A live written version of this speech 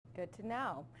Good to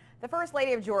know. The First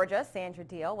Lady of Georgia,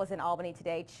 Sandra, was in Albany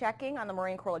today checking on the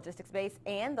Marine Corps Logistics Base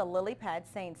and the Lily Pad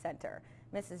Sane Center.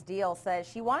 Mrs. Deal says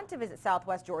she wanted to visit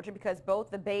Southwest Georgia because both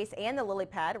the base and the Lily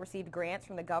Pad received grants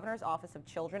from the Governor's Office of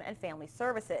Children and Family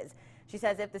Services. She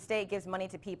says if the state gives money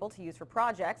to people to use for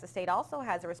projects, the state also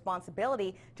has a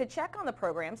responsibility to check on the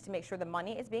programs to make sure the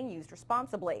money is being used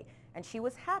responsibly. And she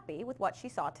was happy with what she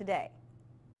saw today.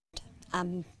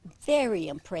 I'm very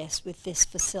impressed with this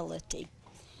facility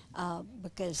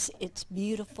because it's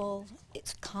beautiful,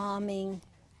 it's calming.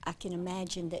 I can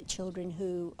imagine that children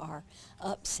who are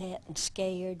upset and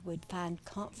scared would find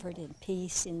comfort and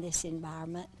peace in this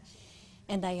environment,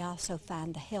 and they also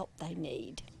find the help they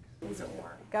need.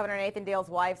 Governor Nathan Deal's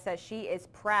wife says she is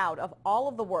proud of all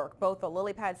of the work both the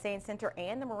Lily Pad Sane Center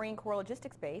and the Marine Corps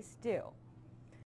Logistics Base do.